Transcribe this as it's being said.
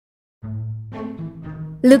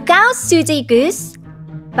Look out, Suzy Goose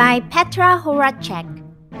by Petra Horacek.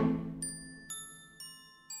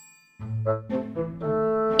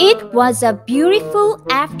 It was a beautiful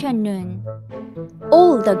afternoon.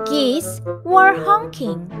 All the geese were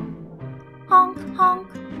honking. Honk, honk,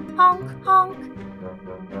 honk, honk.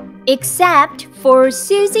 Except for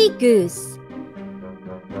Suzy Goose.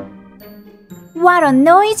 What a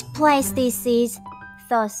noisy place this is,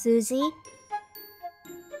 thought Suzy.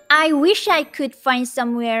 I wish I could find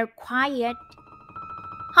somewhere quiet.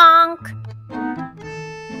 Honk!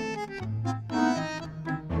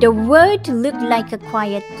 The world looked like a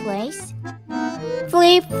quiet place.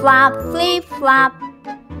 Flip, flop, flip, flop.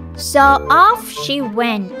 So off she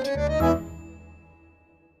went.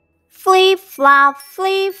 Flip, flop,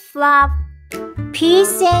 flip, flop.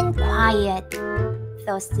 Peace and quiet,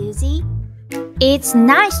 thought Suzy. It's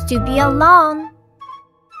nice to be alone.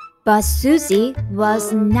 But Suzy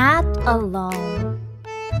was not alone.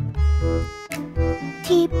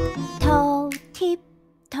 Tiptoe,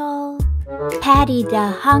 tiptoe, Patty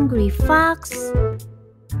the hungry fox.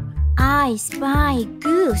 I spy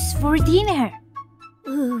goose for dinner.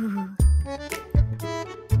 Ooh.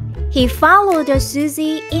 He followed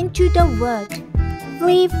Suzy into the wood.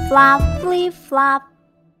 Flip, flop, flip, flop.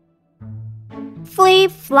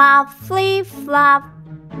 Flip, flop, flip, flop.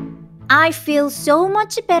 I feel so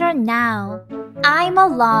much better now. I'm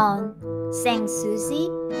alone, sang Suzy.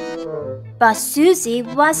 But Suzy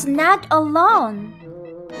was not alone,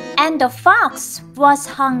 and the fox was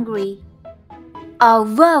hungry. A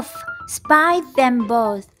wolf spied them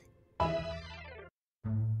both.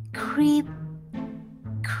 Creep,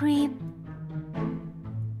 creep.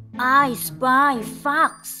 I spy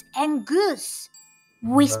fox and goose,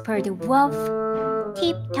 whispered the wolf.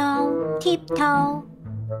 Tiptoe, tiptoe.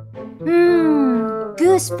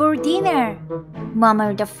 Goose for dinner,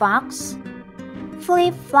 murmured the fox.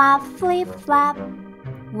 Flip, flop, flip, flop,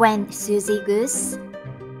 went Suzy Goose.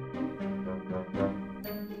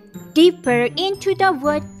 Deeper into the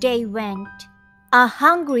wood they went. A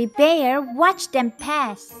hungry bear watched them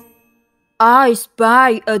pass. I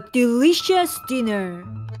spy a delicious dinner,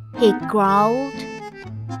 he growled.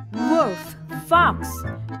 Wolf, fox,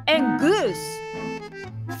 and goose.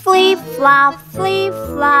 Flip, flop, flip,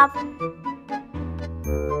 flop.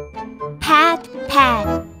 Pat,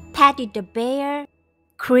 pat, patted the bear.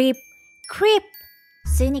 Creep, creep,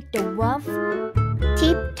 snicked the wolf.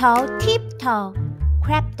 Tiptoe, tiptoe,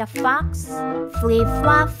 crept the fox. Flip,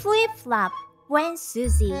 flop, flip, flop, went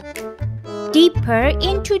Suzy. Deeper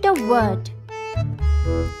into the wood.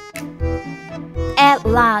 At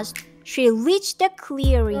last, she reached the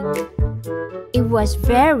clearing. It was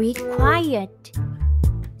very quiet.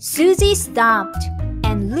 Suzy stopped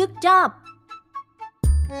and looked up.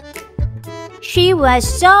 She was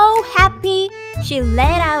so happy she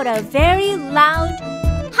let out a very loud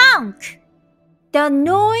honk. The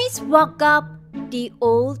noise woke up the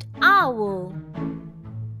old owl.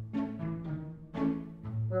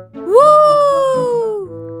 Woo!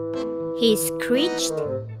 He screeched.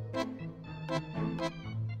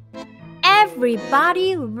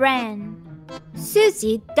 Everybody ran.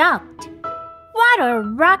 Suzy ducked. What a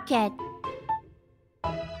racket!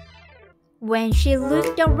 When she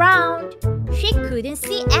looked around, she couldn't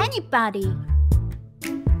see anybody.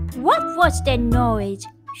 What was that noise?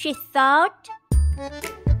 She thought.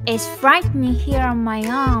 It's frightening here on my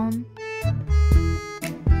own.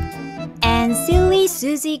 And silly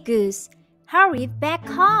Suzy Goose hurried back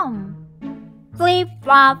home. Flip,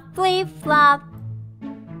 flop, flip, flop.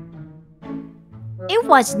 It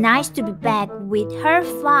was nice to be back with her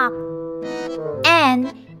flock.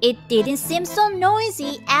 And it didn't seem so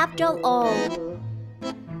noisy after all.